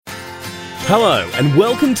Hello and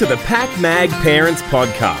welcome to the Pac Mag Parents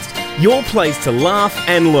Podcast, your place to laugh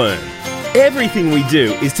and learn. Everything we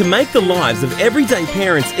do is to make the lives of everyday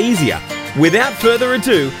parents easier. Without further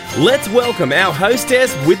ado, let's welcome our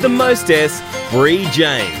hostess with the mostess, Bree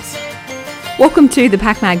James. Welcome to the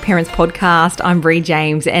Pac Mag Parents Podcast. I'm Bree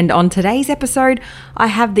James, and on today's episode, I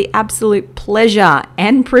have the absolute pleasure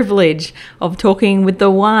and privilege of talking with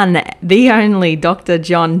the one, the only Dr.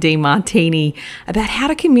 John Demartini about how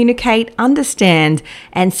to communicate, understand,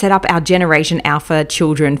 and set up our Generation Alpha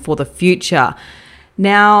children for the future.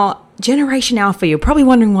 Now, Generation Alpha, you're probably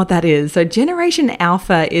wondering what that is. So Generation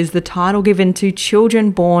Alpha is the title given to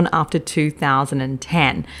children born after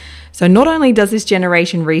 2010. So not only does this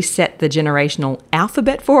generation reset the generational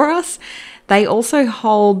alphabet for us, they also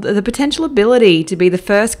hold the potential ability to be the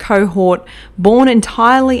first cohort born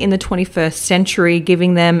entirely in the 21st century,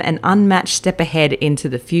 giving them an unmatched step ahead into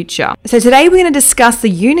the future. So today we're going to discuss the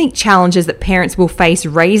unique challenges that parents will face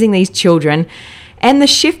raising these children and the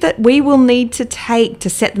shift that we will need to take to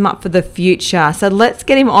set them up for the future. So let's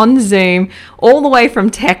get him on Zoom all the way from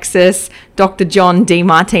Texas, Dr. John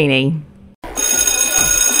Demartini.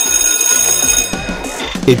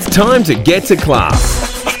 It's time to get to class.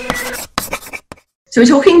 So we're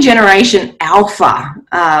talking Generation Alpha,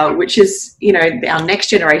 which is, our next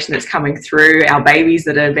generation that's coming through, our babies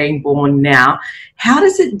that are being born now. How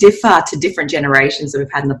does it differ to different generations that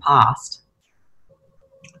we've had in the past?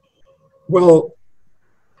 Well,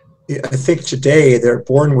 I think today they're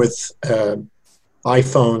born with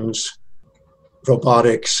iPhones,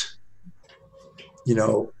 robotics,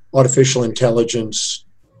 artificial intelligence,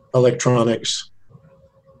 electronics.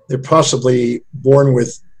 They're possibly born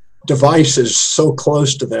with devices so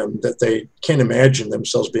close to them that they can't imagine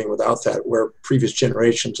themselves being without that, where previous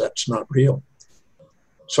generations, that's not real.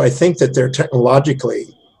 So I think that they're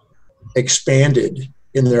technologically expanded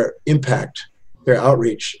in their impact, their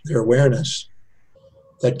outreach, their awareness,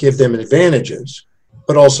 that give them advantages,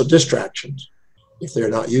 but also distractions if they're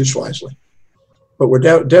not used wisely. But we're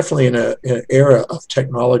definitely in an era of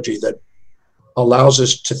technology that allows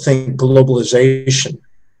us to think globalization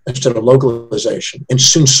instead of localization, and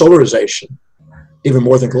soon solarization, even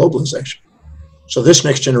more than globalization. So this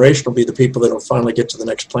next generation will be the people that will finally get to the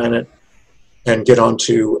next planet and get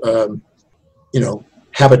onto,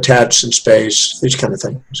 habitats in space, these kind of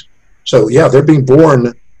things. So yeah, they're being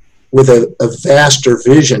born with a vaster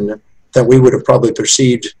vision than we would have probably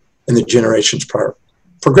perceived in the generations prior.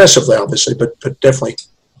 Progressively, obviously, but definitely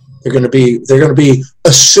they're going to be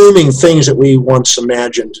assuming things that we once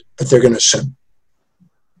imagined, but they're going to assume.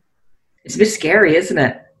 It's a bit scary, isn't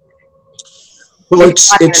it? Well,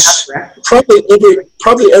 it's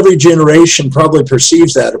probably every generation probably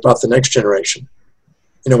perceives that about the next generation.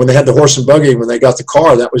 When they had the horse and buggy, when they got the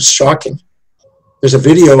car, that was shocking. There's a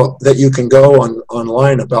video that you can go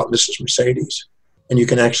online about Mrs. Mercedes, and you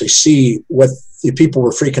can actually see what the people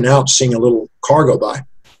were freaking out seeing a little car go by.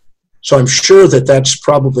 So I'm sure that that's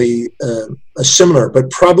probably a similar,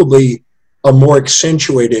 but probably a more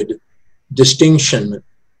accentuated distinction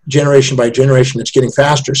generation by generation. It's getting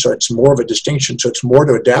faster, so it's more of a distinction. So it's more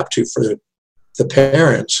to adapt to for the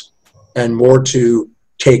parents and more to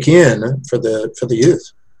take in for the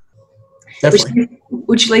youth. Definitely.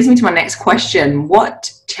 Which leads me to my next question.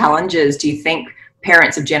 What challenges do you think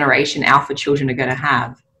parents of Generation Alpha children are going to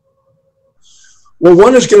have? Well,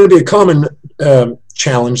 one is going to be a common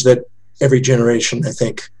challenge that every generation, I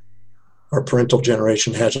think, our parental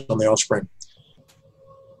generation has on the offspring.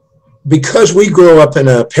 Because we grow up in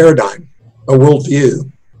a paradigm, a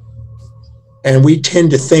worldview, and we tend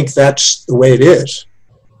to think that's the way it is,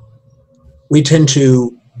 we tend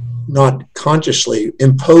to not consciously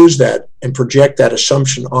impose that and project that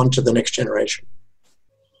assumption onto the next generation.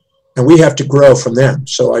 And we have to grow from them.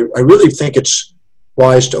 So I really think it's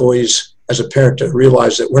wise to always, as a parent, to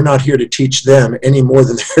realize that we're not here to teach them any more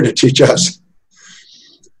than they're to teach us.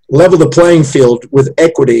 Level the playing field with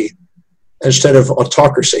equity instead of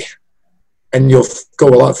autocracy. And you'll go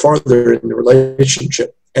a lot farther in the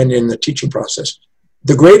relationship and in the teaching process.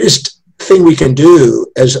 The greatest thing we can do,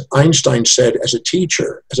 as Einstein said, as a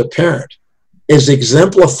teacher, as a parent, is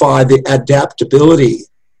exemplify the adaptability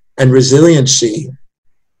and resiliency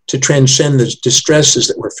to transcend the distresses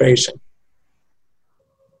that we're facing.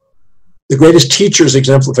 The greatest teacher is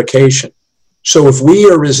exemplification. So if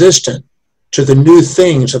we are resistant to the new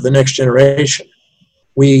things of the next generation,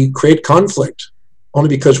 we create conflict only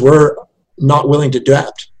because we're not willing to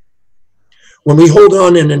adapt. When we hold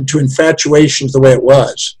on into infatuation the way it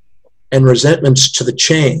was and resentments to the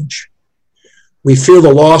change, we fear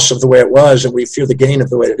the loss of the way it was and we fear the gain of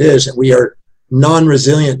the way it is, and we are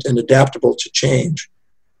non-resilient and adaptable to change.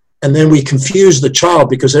 And then we confuse the child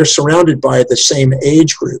because they're surrounded by the same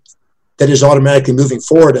age group that is automatically moving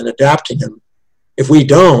forward and adapting them. If we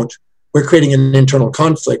don't, we're creating an internal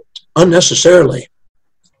conflict unnecessarily.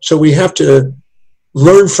 So we have to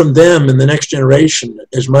learn from them in the next generation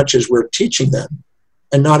as much as we're teaching them,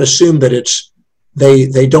 and not assume that it's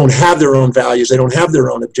they don't have their own values, they don't have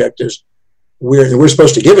their own objectives. We're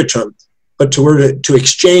supposed to give it to them, but to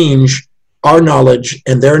exchange our knowledge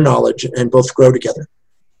and their knowledge and both grow together.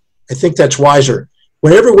 I think that's wiser.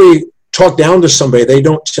 Whenever we talk down to somebody, they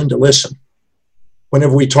don't tend to listen.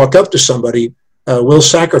 Whenever we talk up to somebody, we'll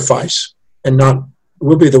sacrifice and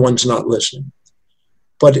we'll be the ones not listening.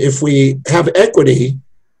 But if we have equity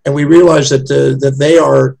and we realize that they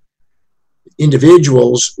are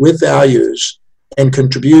individuals with values and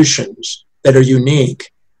contributions that are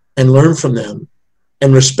unique, and learn from them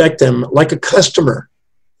and respect them like a customer.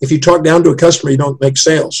 If you talk down to a customer, you don't make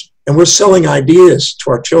sales. And we're selling ideas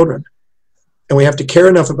to our children. And we have to care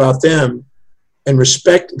enough about them and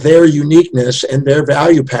respect their uniqueness and their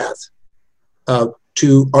value path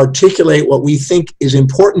to articulate what we think is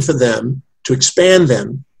important for them, to expand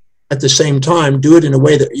them. At the same time, do it in a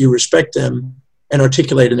way that you respect them and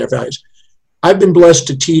articulate in their values. I've been blessed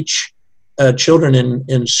to teach children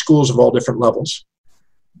in schools of all different levels.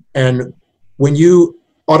 And when you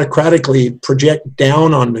autocratically project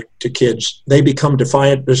down on to kids, they become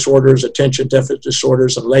defiant disorders, attention deficit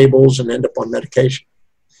disorders, and labels, and end up on medication.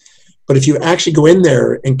 But if you actually go in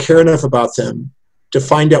there and care enough about them to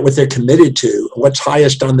find out what they're committed to, what's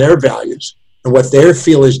highest on their values, and what they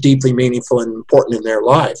feel is deeply meaningful and important in their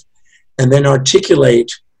life, and then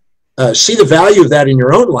articulate, see the value of that in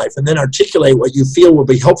your own life, and then articulate what you feel will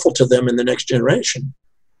be helpful to them in the next generation,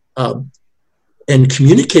 and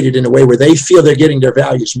communicate it in a way where they feel they're getting their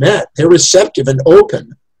values met. They're receptive and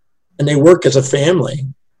open, and they work as a family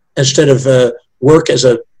instead of work as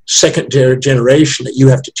a second generation that you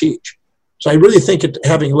have to teach. So I really think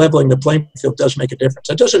leveling the playing field does make a difference.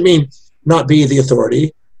 That doesn't mean not be the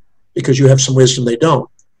authority, because you have some wisdom they don't,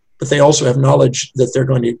 but they also have knowledge that they're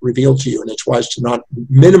going to reveal to you, and it's wise to not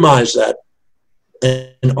minimize that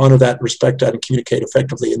and honor that, respect that, and communicate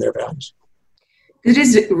effectively in their values. It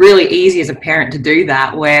is really easy as a parent to do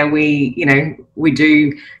that, where we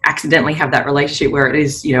do accidentally have that relationship where it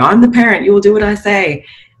is, I'm the parent, you will do what I say.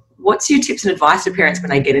 What's your tips and advice to parents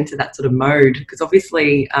when they get into that sort of mode? Because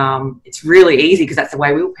obviously it's really easy because that's the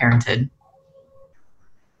way we were parented.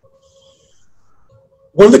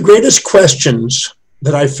 One of the greatest questions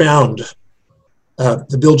that I found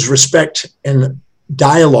that builds respect and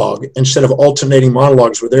dialogue instead of alternating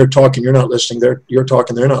monologues where they're talking, you're not listening, you're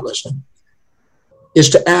talking, they're not listening, is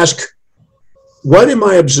to ask, what am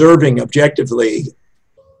I observing objectively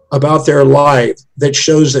about their life that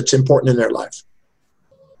shows that's important in their life?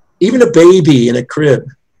 Even a baby in a crib,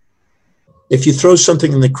 if you throw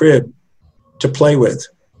something in the crib to play with,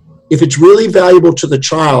 if it's really valuable to the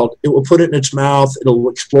child, it will put it in its mouth, it'll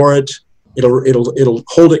explore it, it'll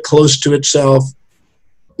hold it close to itself,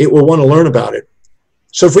 it will want to learn about it.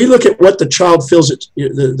 So if we look at what the child fills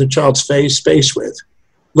the child's space with,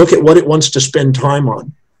 look at what it wants to spend time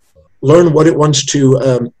on. Learn what it wants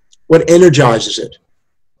to, what energizes it.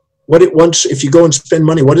 What it wants, if you go and spend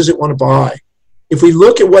money, what does it want to buy? If we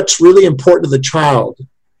look at what's really important to the child,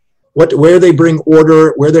 where they bring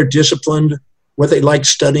order, where they're disciplined, what they like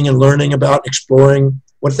studying and learning about, exploring,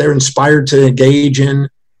 what they're inspired to engage in,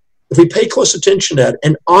 if we pay close attention to that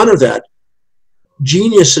and honor that,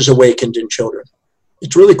 genius is awakened in children.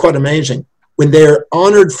 It's really quite amazing when they're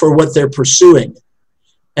honored for what they're pursuing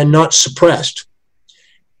and not suppressed.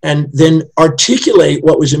 And then articulate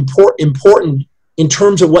what was important in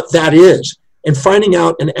terms of what that is, and finding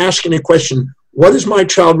out and asking a question, what is my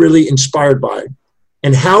child really inspired by?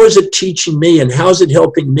 And how is it teaching me? And how is it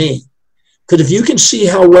helping me? Because if you can see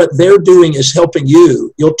how what they're doing is helping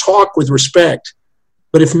you, you'll talk with respect.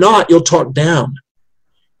 But if not, you'll talk down.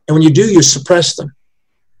 And when you do, you suppress them.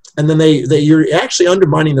 And then you're actually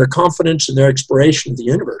undermining their confidence and their exploration of the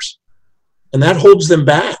universe. And that holds them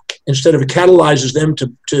back instead of it catalyzes them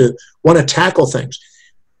to want to tackle things.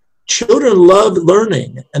 Children love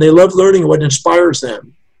learning, and they love learning what inspires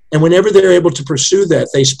them. And whenever they're able to pursue that,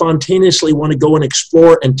 they spontaneously want to go and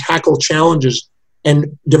explore and tackle challenges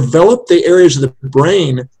and develop the areas of the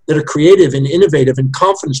brain that are creative and innovative and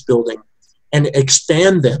confidence building and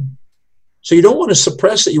expand them. So you don't want to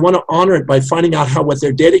suppress it. You want to honor it by finding out how what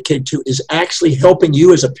they're dedicated to is actually helping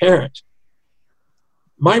you as a parent.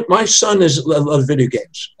 My son loves video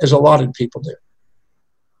games, as a lot of people do.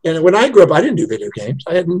 And when I grew up, I didn't do video games.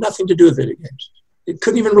 I had nothing to do with video games. It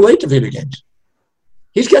couldn't even relate to video games.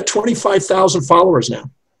 He's got 25,000 followers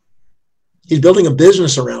now. He's building a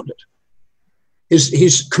business around it.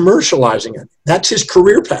 He's commercializing it. That's his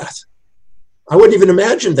career path. I wouldn't even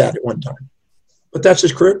imagine that at one time, but that's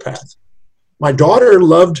his career path. My daughter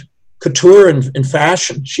loved couture and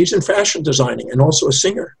fashion. She's in fashion designing and also a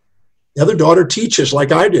singer. The other daughter teaches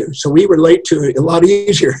like I do, so we relate to it a lot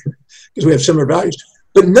easier because we have similar values.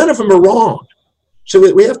 But none of them are wrong.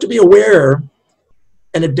 So we have to be aware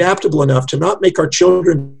and adaptable enough to not make our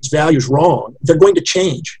children's values wrong. They're going to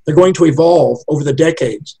change. They're going to evolve over the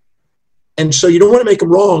decades. And so you don't want to make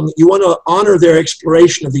them wrong. You want to honor their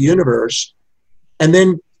exploration of the universe and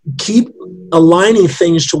then keep aligning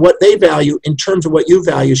things to what they value in terms of what you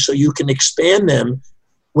value so you can expand them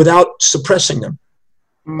without suppressing them.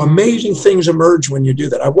 Amazing things emerge when you do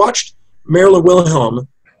that. I watched Marilyn Wilhelm,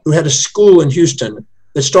 who had a school in Houston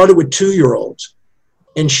that started with 2-year-olds,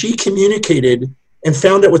 and she communicated and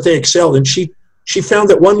found out what they excelled. And she found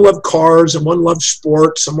that one loved cars and one loved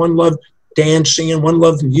sports and one loved dancing and one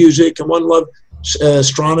loved music and one loved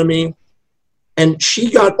astronomy. And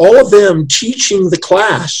she got all of them teaching the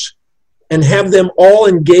class and have them all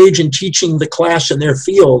engage in teaching the class in their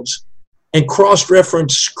fields and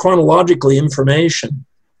cross-reference chronologically information.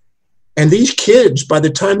 And these kids, by the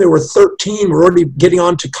time they were 13, were already getting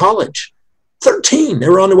on to college. 13, they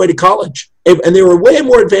were on their way to college. And they were way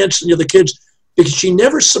more advanced than the other kids because she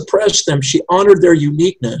never suppressed them. She honored their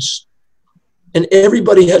uniqueness. And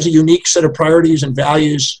everybody has a unique set of priorities and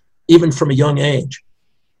values, even from a young age.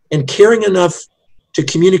 And caring enough to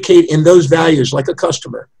communicate in those values like a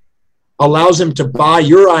customer allows them to buy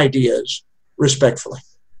your ideas respectfully.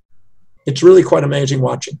 It's really quite amazing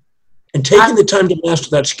watching. And taking the time to master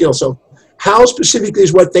that skill. So how specifically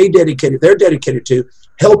is what they're dedicated to,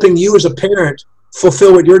 helping you as a parent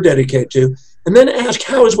fulfill what you're dedicated to, and then ask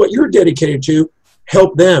how is what you're dedicated to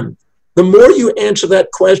help them. The more you answer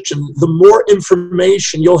that question, the more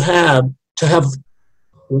information you'll have to have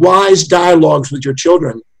wise dialogues with your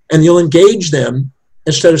children, and you'll engage them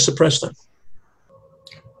instead of suppress them.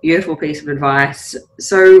 Beautiful piece of advice.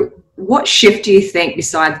 So what shift do you think,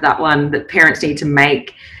 besides that one, that parents need to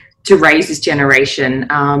make to raise this generation?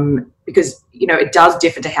 Because, you know, it does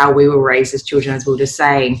differ to how we were raised as children, as we were just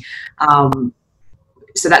saying.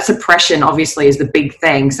 So that suppression obviously is the big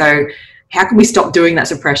thing. So how can we stop doing that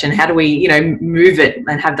suppression? How do we, you know, move it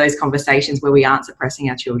and have those conversations where we aren't suppressing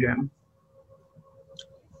our children?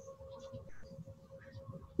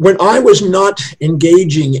 When I was not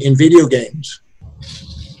engaging in video games,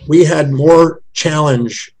 we had more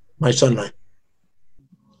challenge, my son and I.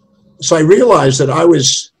 So I realized that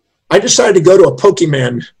I decided to go to a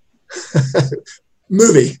Pokemon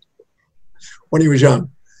movie when he was young.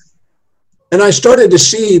 And I started to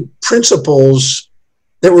see principles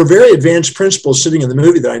that were very advanced principles sitting in the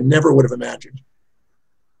movie that I never would have imagined.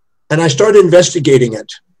 And I started investigating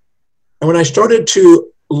it. And when I started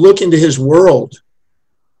to look into his world,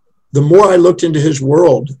 the more I looked into his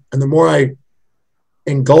world and the more I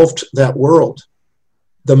engulfed that world,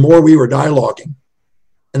 the more we were dialoguing.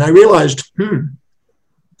 And I realized,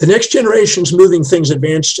 the next generation's moving things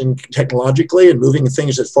advanced in technologically and moving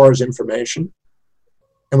things as far as information.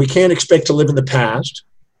 And we can't expect to live in the past.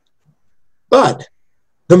 But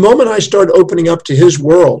the moment I started opening up to his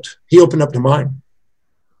world, he opened up to mine.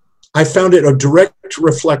 I found it a direct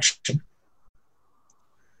reflection.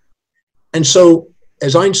 And so,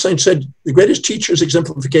 as Einstein said, the greatest teacher is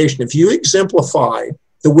exemplification. If you exemplify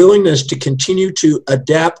the willingness to continue to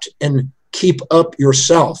adapt and keep up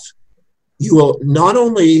yourself, you will not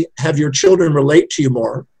only have your children relate to you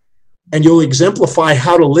more, and you'll exemplify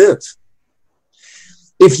how to live.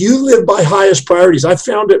 If you live by highest priorities, I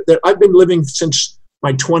found it that I've been living since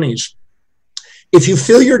my 20s. If you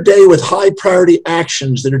fill your day with high priority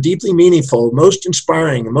actions that are deeply meaningful, most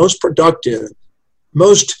inspiring, most productive,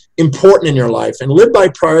 most important in your life, and live by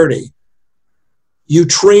priority, you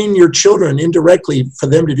train your children indirectly for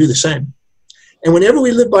them to do the same. And whenever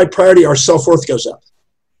we live by priority, our self-worth goes up.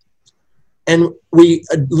 And we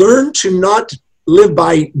learn to not live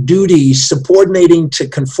by duty, subordinating to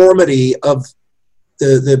conformity of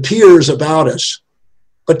the peers about us,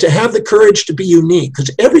 but to have the courage to be unique, because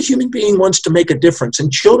every human being wants to make a difference,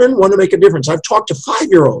 and children want to make a difference. I've talked to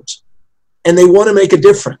 5-year-olds, and they want to make a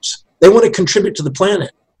difference. They want to contribute to the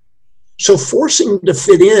planet. So forcing them to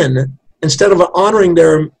fit in, instead of honoring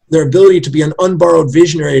their ability to be an unborrowed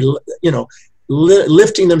visionary,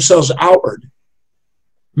 lifting themselves outward,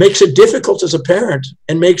 makes it difficult as a parent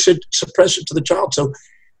and makes it suppressive to the child. So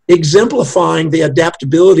exemplifying the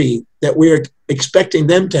adaptability that we're expecting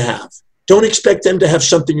them to have. Don't expect them to have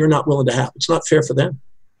something you're not willing to have. It's not fair for them.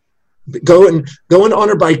 Go and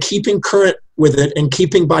honor by keeping current with it and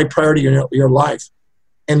keeping by priority your life.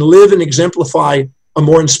 and live and exemplify a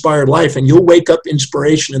more inspired life, and you'll wake up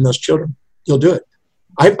inspiration in those children. You'll do it.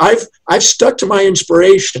 I've stuck to my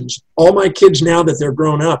inspirations. All my kids, now that they're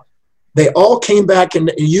grown up, they all came back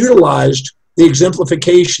and utilized the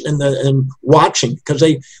exemplification and watching, because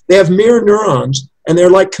they have mirror neurons, and they're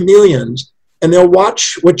like chameleons, and they'll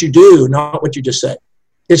watch what you do, not what you just say.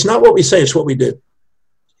 It's not what we say, it's what we do.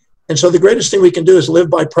 And so the greatest thing we can do is live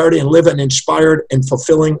by priority and live an inspired and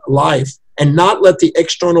fulfilling life, and not let the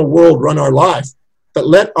external world run our life, but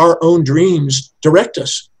let our own dreams direct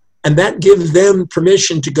us. And that gives them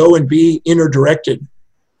permission to go and be inner directed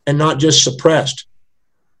and not just suppressed.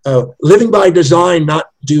 Living by design,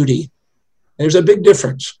 not duty. There's a big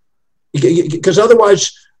difference. Because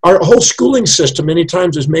otherwise, our whole schooling system many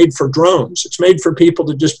times is made for drones. It's made for people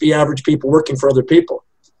to just be average people working for other people.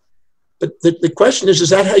 But the question is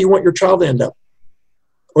that how you want your child to end up?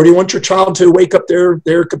 Or do you want your child to wake up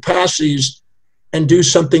their capacities and do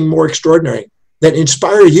something more extraordinary that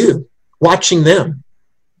inspire you, watching them?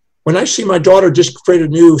 When I see my daughter just create a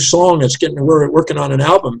new song we're working on an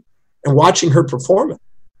album, and watching her perform it,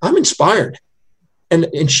 I'm inspired.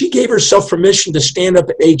 And she gave herself permission to stand up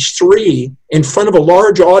at age 3 in front of a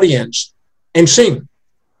large audience and sing.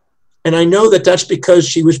 And I know that that's because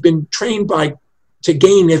she was been trained to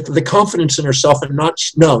gain the confidence in herself and not,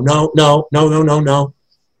 no.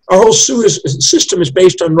 Our whole system is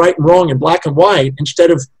based on right and wrong and black and white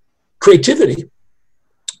instead of creativity.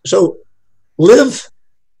 So live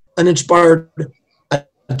an inspired,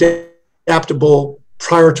 adaptable,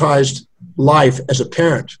 prioritized life as a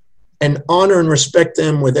parent, and honor and respect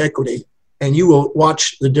them with equity, and you will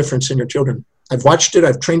watch the difference in your children. I've watched it,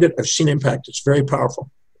 I've trained it, I've seen impact. It's very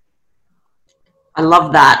powerful. I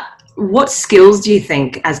love that. What skills do you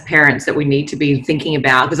think as parents that we need to be thinking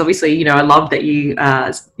about? Because obviously, I love that you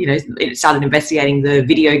started investigating the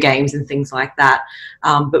video games and things like that.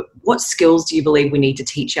 But what skills do you believe we need to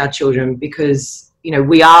teach our children? Because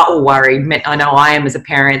we are all worried. I know I am as a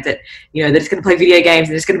parent that, they're just going to play video games and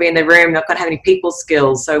they're just going to be in their room, not going to have any people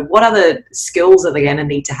skills. So what other skills are they going to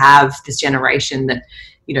need to have this generation that,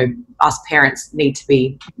 us parents need to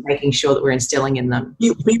be making sure that we're instilling in them?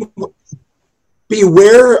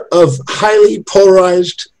 Beware of highly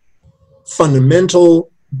polarized,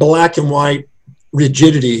 fundamental, black and white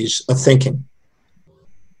rigidities of thinking.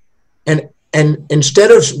 And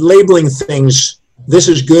instead of labeling things, this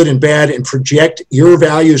is good and bad, and project your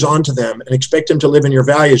values onto them and expect them to live in your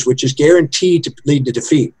values, which is guaranteed to lead to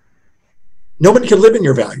defeat. Nobody can live in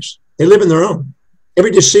your values. They live in their own.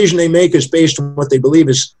 Every decision they make is based on what they believe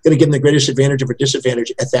is going to give them the greatest advantage or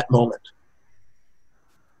disadvantage at that moment.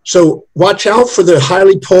 So watch out for the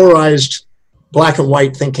highly polarized black and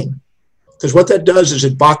white thinking, because what that does is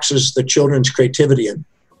it boxes the children's creativity in.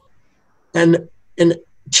 And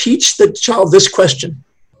teach the child this question.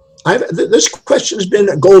 This question has been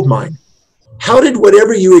a gold mine. How did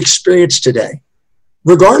whatever you experienced today,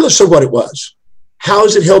 regardless of what it was, how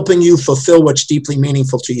is it helping you fulfill what's deeply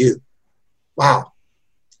meaningful to you? Wow.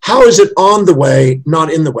 How is it on the way,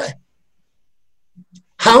 not in the way?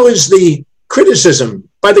 How is the criticism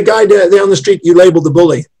by the guy down the street you labeled the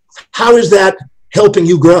bully, how is that helping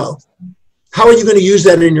you grow? How are you going to use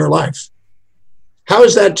that in your life? How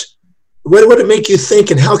is that, what would it make you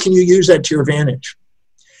think, and how can you use that to your advantage?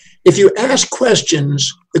 If you ask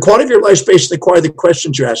questions, the quality of your life is based on the quality of the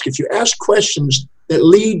questions you ask. If you ask questions that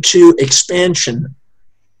lead to expansion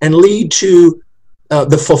and lead to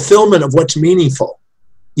the fulfillment of what's meaningful,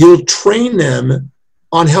 you'll train them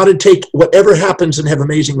on how to take whatever happens and have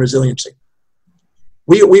amazing resiliency.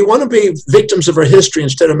 We want to be victims of our history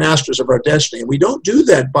instead of masters of our destiny. And we don't do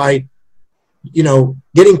that by,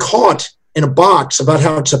 getting caught in a box about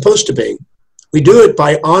how it's supposed to be. We do it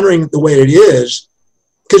by honoring the way it is.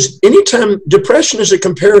 Because anytime depression is a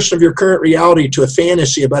comparison of your current reality to a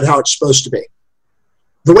fantasy about how it's supposed to be.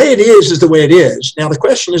 The way it is the way it is. Now the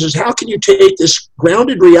question is how can you take this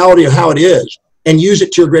grounded reality of how it is and use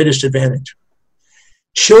it to your greatest advantage?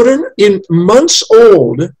 Children in months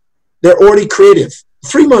old, they're already creative.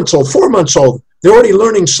 3 months old, 4 months old, they're already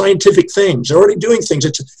learning scientific things. They're already doing things.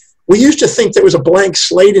 We used to think there was a blank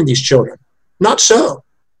slate in these children. Not so.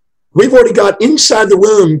 We've already got inside the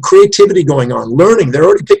womb creativity going on, learning. They're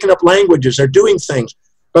already picking up languages. They're doing things.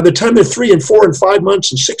 By the time they're 3 and 4 and 5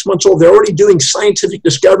 months and 6 months old, they're already doing scientific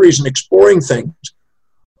discoveries and exploring things.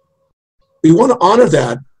 We want to honor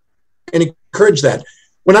that and encourage that.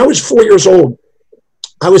 When I was 4 years old,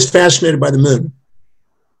 I was fascinated by the moon.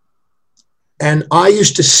 And I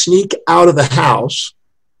used to sneak out of the house,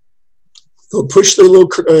 go push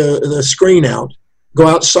the screen out, go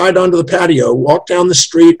outside onto the patio, walk down the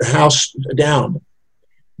street, house down,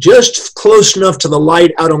 just close enough to the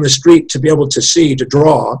light out on the street to be able to see, to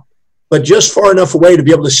draw, but just far enough away to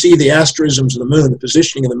be able to see the asterisms of the moon, the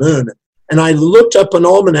positioning of the moon. And I looked up an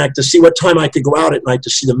almanac to see what time I could go out at night to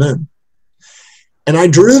see the moon. And I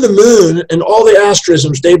drew the moon and all the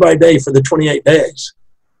asterisms day by day for the 28 days,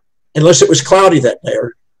 unless it was cloudy that day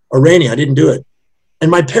or rainy. I didn't do it. And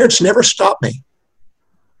my parents never stopped me.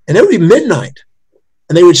 And it would be midnight.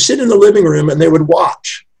 And they would sit in the living room and they would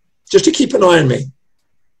watch just to keep an eye on me.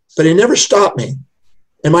 But they never stopped me.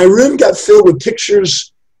 And my room got filled with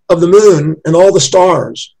pictures of the moon and all the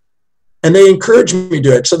stars. And they encouraged me to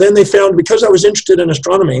do it. So then they found, because I was interested in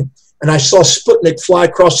astronomy, and I saw Sputnik fly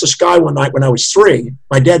across the sky one night when I was 3,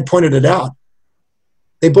 my dad pointed it out.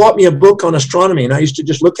 They bought me a book on astronomy, and I used to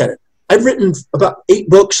just look at it. I've written about 8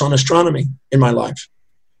 books on astronomy in my life.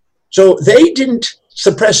 So they didn't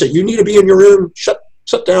suppress it. You need to be in your room, shut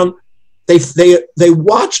down. They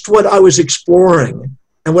watched what I was exploring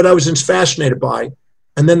and what I was fascinated by,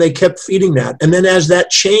 and then they kept feeding that. And then as that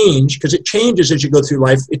changed, because it changes as you go through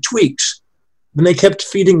life, it tweaks. And they kept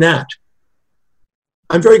feeding that.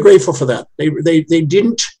 I'm very grateful for that.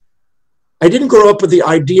 I didn't grow up with the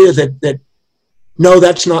idea that no,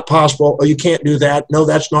 that's not possible, or you can't do that. No,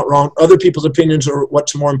 that's not wrong. Other people's opinions are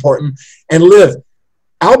what's more important. And live.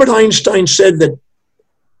 Albert Einstein said that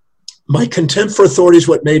my contempt for authority is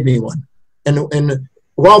what made me one. And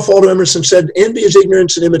Ralph Waldo Emerson said, envy is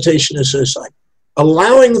ignorance and imitation is suicide.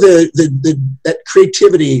 Allowing that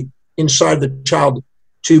creativity inside the child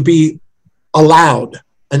to be allowed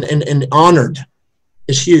and honored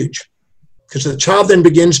is huge. Because the child then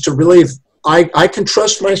begins to really, I can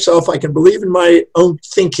trust myself, I can believe in my own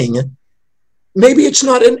thinking. Maybe it's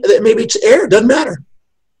not, maybe it's air, doesn't matter.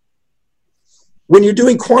 When you're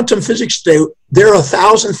doing quantum physics today, there are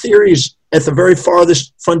 1,000 theories at the very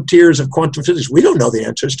farthest frontiers of quantum physics. We don't know the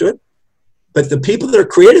answers to it. But the people that are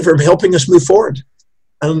creative are helping us move forward.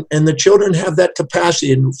 And the children have that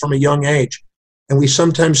capacity from a young age. And we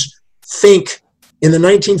sometimes think, in the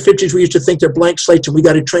 1950s, we used to think they're blank slates and we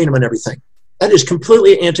got to train them on everything. That is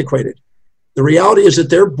completely antiquated. The reality is that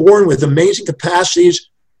they're born with amazing capacities,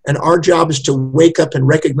 and our job is to wake up and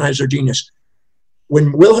recognize their genius.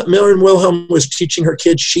 When Marion Wilhelm was teaching her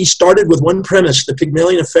kids, she started with one premise, the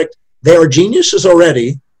Pygmalion effect. They are geniuses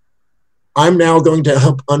already. I'm now going to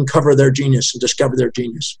help uncover their genius and discover their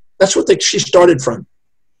genius. That's what she started from.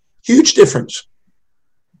 Huge difference.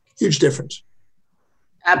 Huge difference.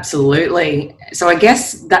 Absolutely. So I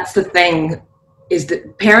guess that's the thing, is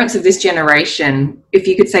that parents of this generation, if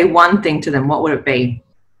you could say one thing to them, what would it be?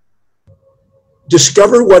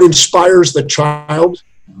 Discover what inspires the child.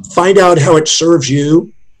 Find out how it serves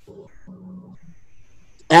you.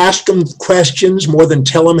 Ask them questions more than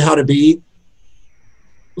tell them how to be.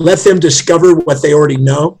 Let them discover what they already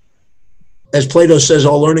know. As Plato says,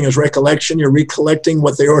 all learning is recollection. You're recollecting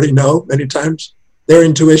what they already know many times. Their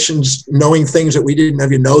intuition's knowing things that we didn't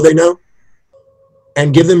have you know they know.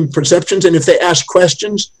 And give them perceptions. And if they ask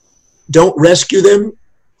questions, don't rescue them.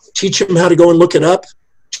 Teach them how to go and look it up.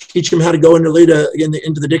 Teach them how to go into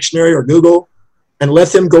the dictionary or Google, and let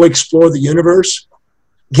them go explore the universe.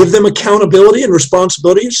 Give them accountability and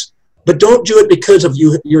responsibilities, but don't do it because of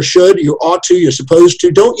you should, you ought to, you're supposed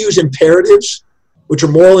to. Don't use imperatives, which are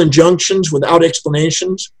moral injunctions without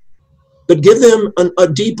explanations, but give them a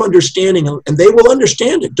deep understanding, and they will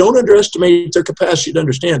understand it. Don't underestimate their capacity to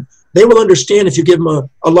understand. They will understand if you give them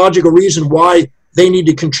a logical reason why they need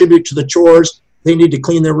to contribute to the chores, they need to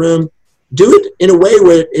clean their room. Do it in a way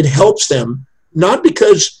where it helps them, not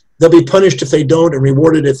because they'll be punished if they don't and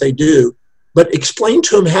rewarded if they do, but explain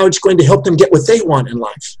to them how it's going to help them get what they want in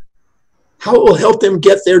life, how it will help them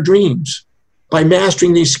get their dreams by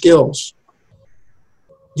mastering these skills.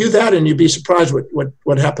 Do that and you'd be surprised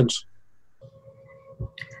what happens.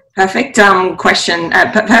 Perfect question,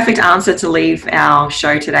 perfect answer to leave our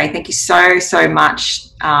show today. Thank you so much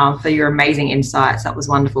for your amazing insights. That was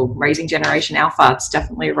wonderful. Raising Generation Alpha, it's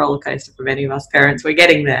definitely a roller coaster for many of us parents. We're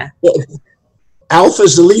getting there.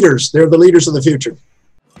 Alpha's the leaders. They're the leaders of the future.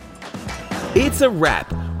 It's a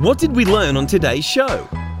wrap. What did we learn on today's show?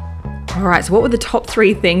 All right, so what were the top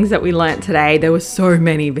 3 things that we learnt today? There were so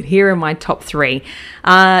many, but here are my top 3.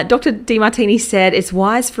 Dr. Demartini said it's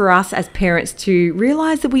wise for us as parents to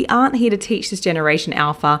realise that we aren't here to teach this generation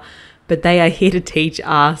Alpha, but they are here to teach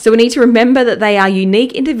us. So we need to remember that they are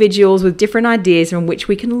unique individuals with different ideas from which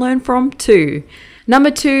we can learn from too.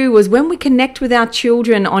 Number 2 was when we connect with our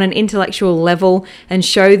children on an intellectual level and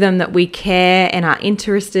show them that we care and are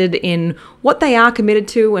interested in what they are committed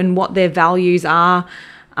to and what their values are,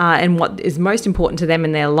 and what is most important to them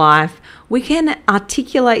in their life, we can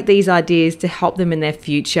articulate these ideas to help them in their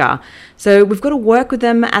future. So we've got to work with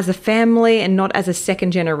them as a family and not as a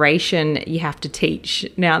second generation you have to teach.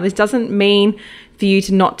 Now, this doesn't mean for you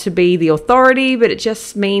to not to be the authority, but it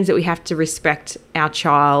just means that we have to respect our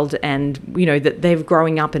child and, that they're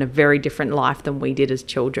growing up in a very different life than we did as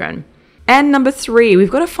children. And number 3,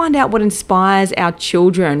 we've got to find out what inspires our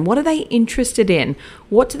children. What are they interested in?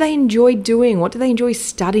 What do they enjoy doing? What do they enjoy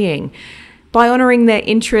studying? By honouring their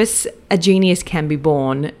interests, a genius can be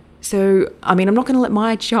born. So, I'm not going to let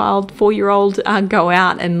my child, 4-year-old, go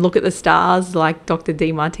out and look at the stars like Dr.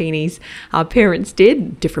 Demartini's parents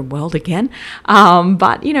did. Different world again.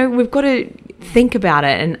 But, we've got to think about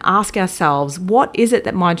it and ask ourselves, what is it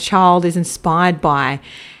that my child is inspired by?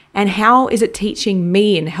 And how is it teaching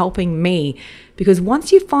me and helping me? Because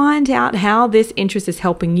once you find out how this interest is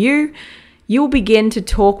helping you, you'll begin to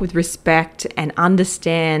talk with respect and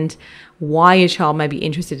understand why your child may be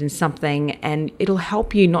interested in something, and it'll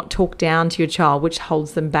help you not talk down to your child, which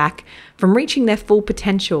holds them back from reaching their full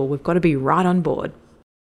potential. We've got to be right on board.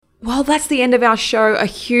 Well, that's the end of our show. A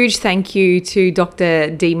huge thank you to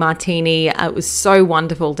Dr. Demartini. It was so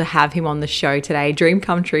wonderful to have him on the show today. Dream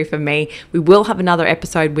come true for me. We will have another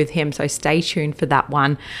episode with him, so stay tuned for that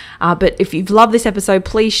one. But if you've loved this episode,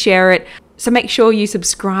 please share it. So make sure you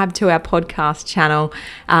subscribe to our podcast channel.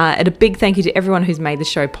 And a big thank you to everyone who's made the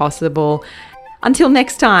show possible. Until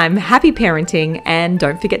next time, happy parenting, and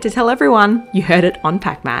don't forget to tell everyone you heard it on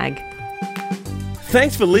PackMag.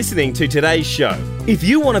 Thanks for listening to today's show. If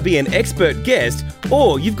you want to be an expert guest,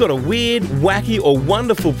 or you've got a weird, wacky, or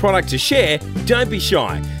wonderful product to share, don't be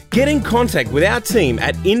shy. Get in contact with our team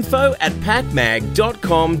at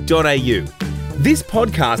info@packmag.com.au. This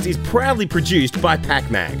podcast is proudly produced by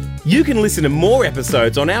PackMag. You can listen to more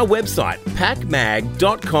episodes on our website,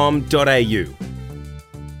 packmag.com.au.